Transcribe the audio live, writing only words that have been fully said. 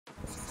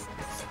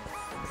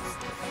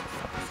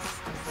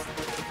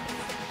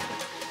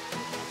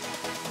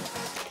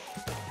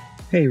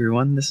Hey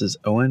everyone, this is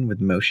Owen with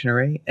Motion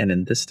Array, and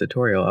in this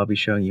tutorial I'll be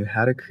showing you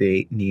how to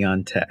create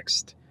neon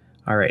text.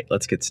 Alright,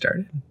 let's get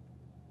started.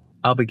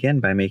 I'll begin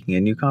by making a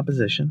new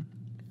composition,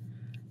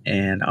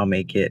 and I'll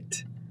make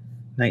it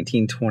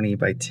 1920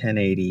 by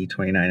 1080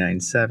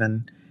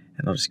 2997,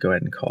 and I'll just go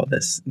ahead and call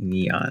this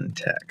neon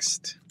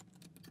text.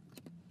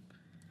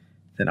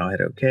 Then I'll hit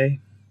OK.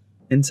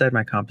 Inside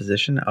my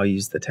composition I'll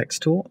use the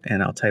text tool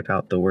and I'll type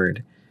out the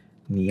word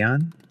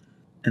neon.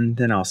 And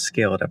then I'll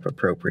scale it up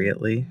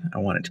appropriately. I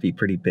want it to be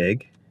pretty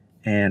big,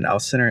 and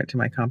I'll center it to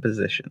my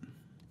composition.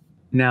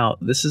 Now,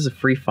 this is a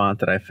free font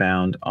that I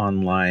found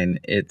online.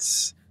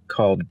 It's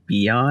called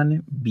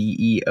Beon,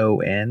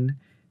 B-E-O-N,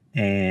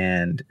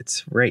 and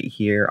it's right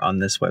here on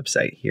this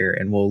website here,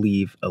 and we'll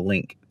leave a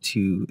link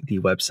to the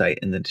website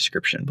in the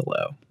description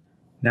below.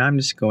 Now I'm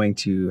just going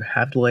to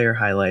have the layer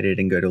highlighted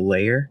and go to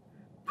Layer,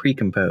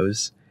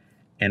 Pre-Compose,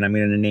 and I'm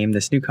going to name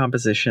this new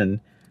composition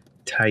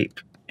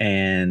Type,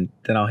 and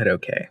then I'll hit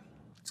OK.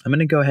 I'm going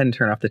to go ahead and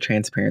turn off the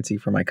transparency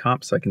for my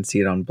comp so I can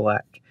see it on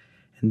black.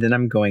 And then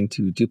I'm going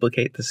to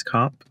duplicate this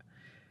comp,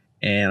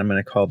 and I'm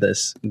going to call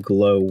this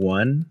Glow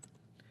 1.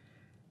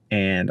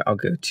 And I'll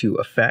go to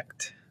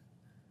Effect,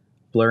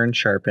 Blur and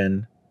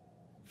Sharpen,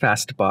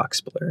 Fast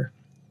Box Blur.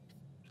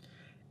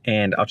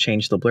 And I'll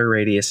change the blur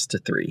radius to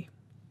 3.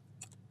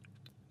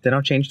 Then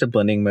I'll change the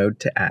blending mode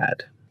to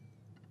Add.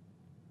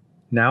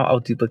 Now I'll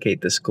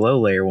duplicate this glow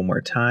layer one more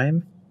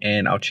time,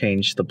 and I'll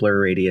change the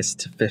blur radius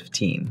to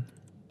 15.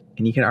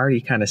 And you can already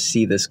kind of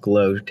see this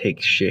glow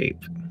take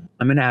shape.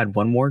 I'm going to add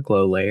one more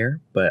glow layer,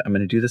 but I'm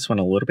going to do this one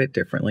a little bit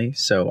differently.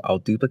 So I'll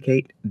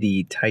duplicate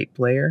the type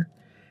layer,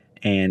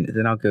 and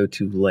then I'll go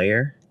to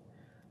Layer,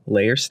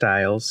 Layer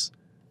Styles,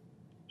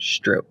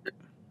 Stroke.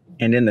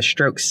 And in the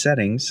stroke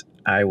settings,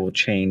 I will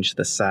change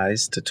the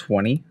size to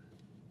 20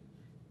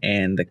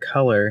 and the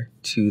color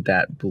to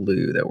that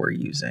blue that we're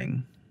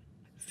using.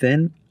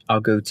 Then I'll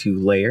go to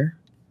Layer,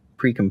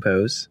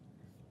 Pre-Compose,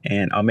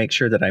 and I'll make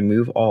sure that I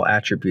move all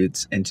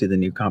attributes into the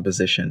new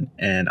composition,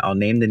 and I'll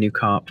name the new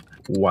comp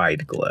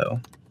Wide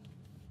Glow.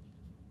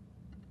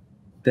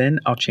 Then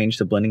I'll change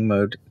the blending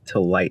mode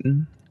to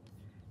Lighten,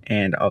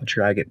 and I'll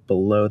drag it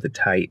below the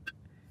type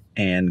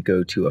and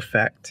go to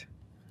Effect,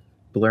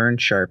 Blur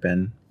and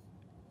Sharpen,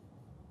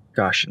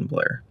 Gaussian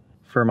Blur.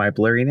 For my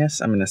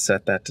blurriness, I'm going to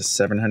set that to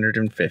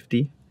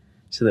 750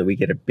 so that we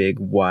get a big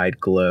wide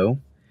glow.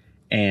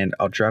 And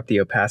I'll drop the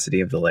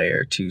opacity of the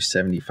layer to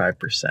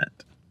 75%.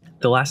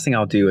 The last thing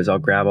I'll do is I'll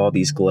grab all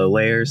these glow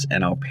layers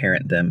and I'll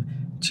parent them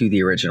to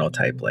the original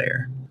type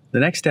layer. The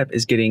next step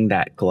is getting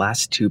that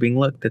glass tubing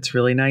look that's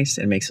really nice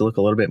and makes it look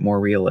a little bit more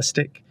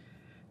realistic.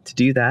 To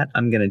do that,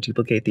 I'm going to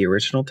duplicate the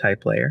original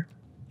type layer,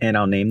 and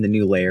I'll name the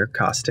new layer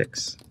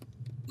Caustics.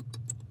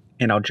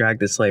 And I'll drag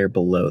this layer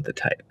below the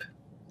type.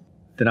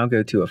 Then I'll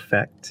go to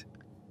Effect,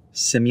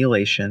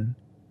 Simulation,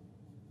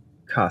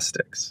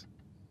 Caustics.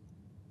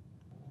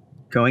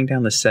 Going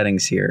down the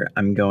settings here,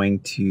 I'm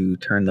going to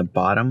turn the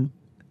bottom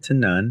to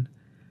none.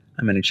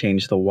 I'm going to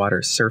change the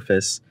water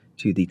surface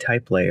to the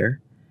type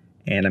layer,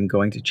 and I'm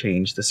going to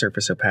change the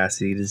surface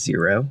opacity to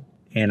 0.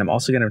 And I'm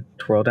also going to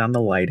twirl down the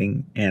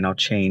lighting, and I'll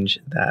change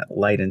that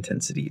light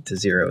intensity to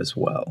 0 as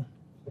well.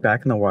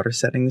 Back in the water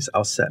settings,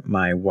 I'll set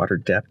my water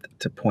depth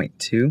to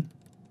 0.2,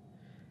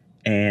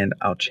 and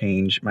I'll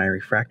change my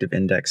refractive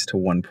index to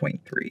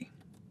 1.3.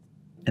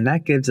 And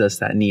that gives us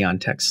that neon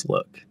text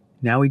look.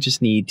 Now we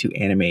just need to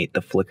animate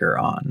the flicker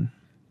on.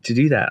 To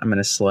do that, I'm going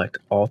to select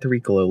all 3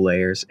 glow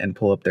layers and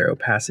pull up their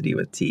opacity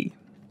with T.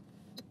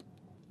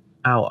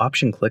 I'll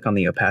option click on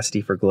the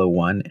opacity for glow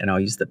 1, and I'll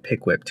use the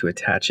pick whip to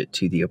attach it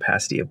to the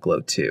opacity of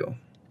glow 2.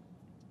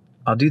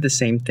 I'll do the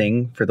same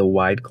thing for the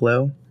wide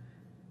glow,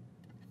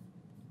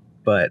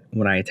 but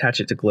when I attach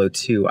it to glow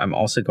 2, I'm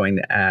also going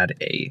to add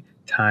a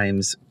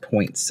times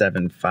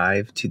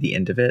 0.75 to the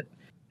end of it.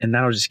 And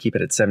that'll just keep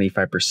it at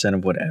 75%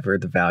 of whatever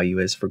the value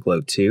is for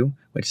glow 2,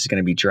 which is going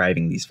to be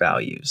driving these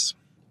values.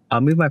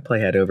 I'll move my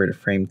playhead over to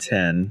frame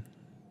 10,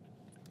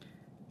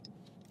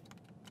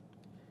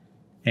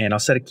 and I'll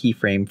set a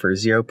keyframe for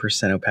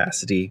 0%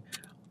 opacity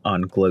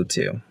on glow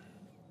 2.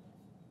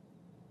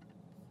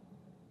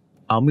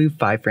 I'll move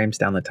 5 frames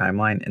down the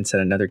timeline and set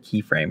another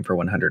keyframe for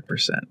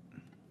 100%.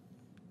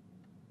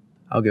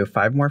 I'll go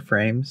 5 more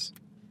frames,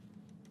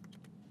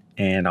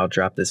 and I'll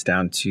drop this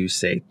down to,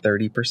 say,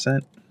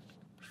 30%.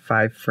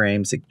 5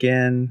 frames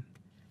again,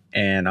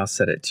 and I'll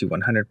set it to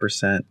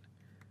 100%.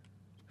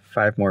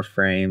 5 more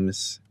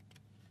frames,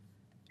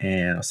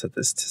 and I'll set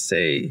this to,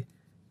 say,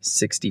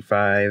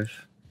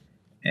 65.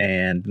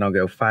 And then I'll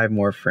go 5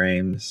 more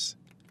frames,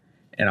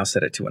 and I'll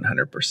set it to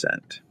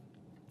 100%.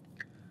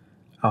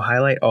 I'll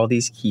highlight all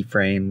these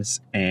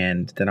keyframes,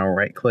 and then I'll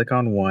right-click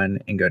on one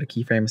and go to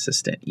Keyframe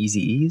Assistant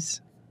Easy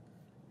Ease,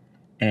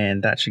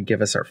 and that should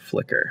give us our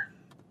flicker.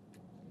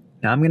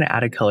 Now I'm going to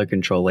add a color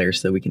control layer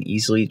so that we can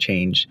easily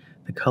change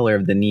the color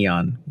of the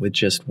neon with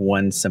just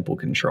one simple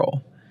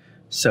control.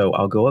 So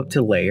I'll go up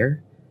to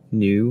Layer,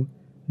 New,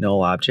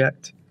 Null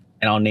Object,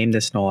 and I'll name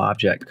this null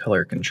object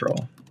Color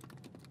Control.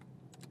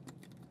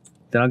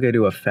 Then I'll go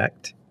to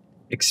Effect,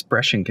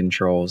 Expression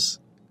Controls,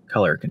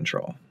 color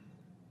control.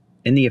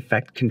 In the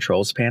Effect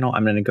Controls panel,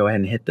 I'm going to go ahead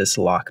and hit this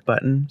lock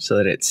button so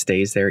that it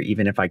stays there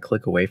even if I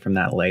click away from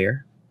that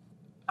layer.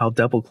 I'll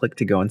double click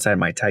to go inside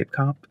my type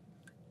comp,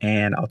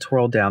 and I'll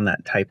twirl down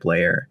that type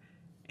layer,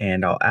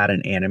 and I'll add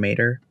an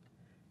animator,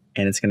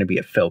 and it's going to be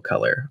a fill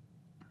color.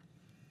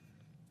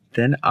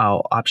 Then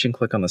I'll option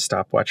click on the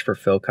stopwatch for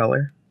fill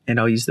color, and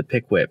I'll use the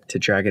pick whip to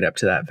drag it up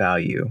to that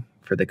value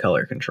for the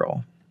color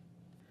control.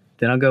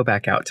 Then I'll go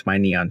back out to my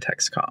neon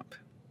text comp.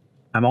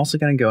 I'm also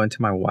going to go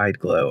into my wide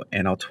glow,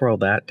 and I'll twirl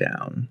that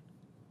down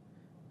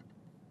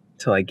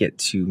till I get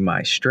to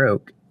my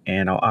stroke,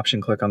 and I'll option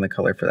click on the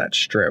color for that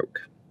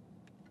stroke.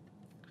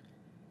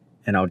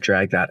 And I'll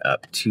drag that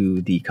up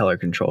to the color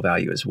control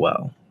value as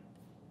well.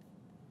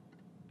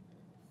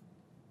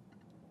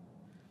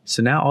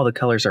 So now all the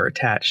colors are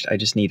attached, I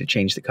just need to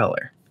change the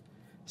color.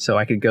 So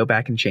I could go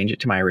back and change it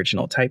to my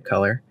original type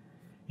color,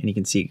 and you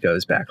can see it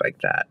goes back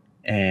like that.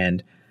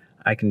 And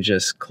I can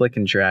just click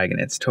and drag,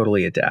 and it's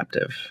totally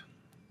adaptive.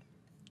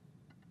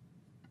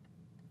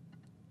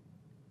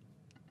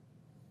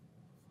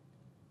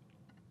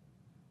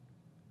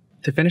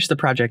 To finish the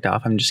project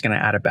off, I'm just going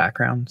to add a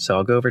background. So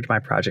I'll go over to my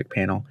project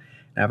panel,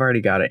 and I've already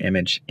got an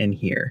image in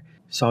here.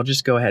 So I'll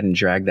just go ahead and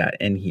drag that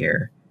in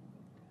here,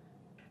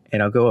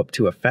 and I'll go up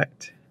to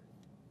Effect,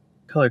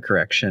 Color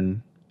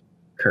Correction,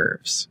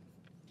 Curves,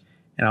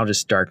 and I'll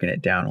just darken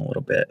it down a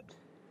little bit.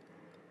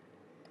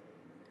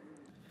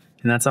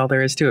 And that's all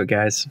there is to it,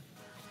 guys.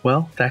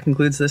 Well, that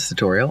concludes this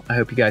tutorial. I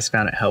hope you guys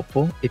found it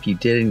helpful. If you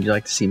did and you'd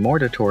like to see more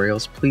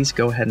tutorials, please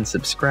go ahead and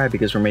subscribe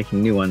because we're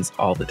making new ones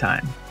all the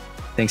time.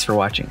 Thanks for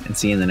watching, and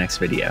see you in the next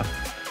video.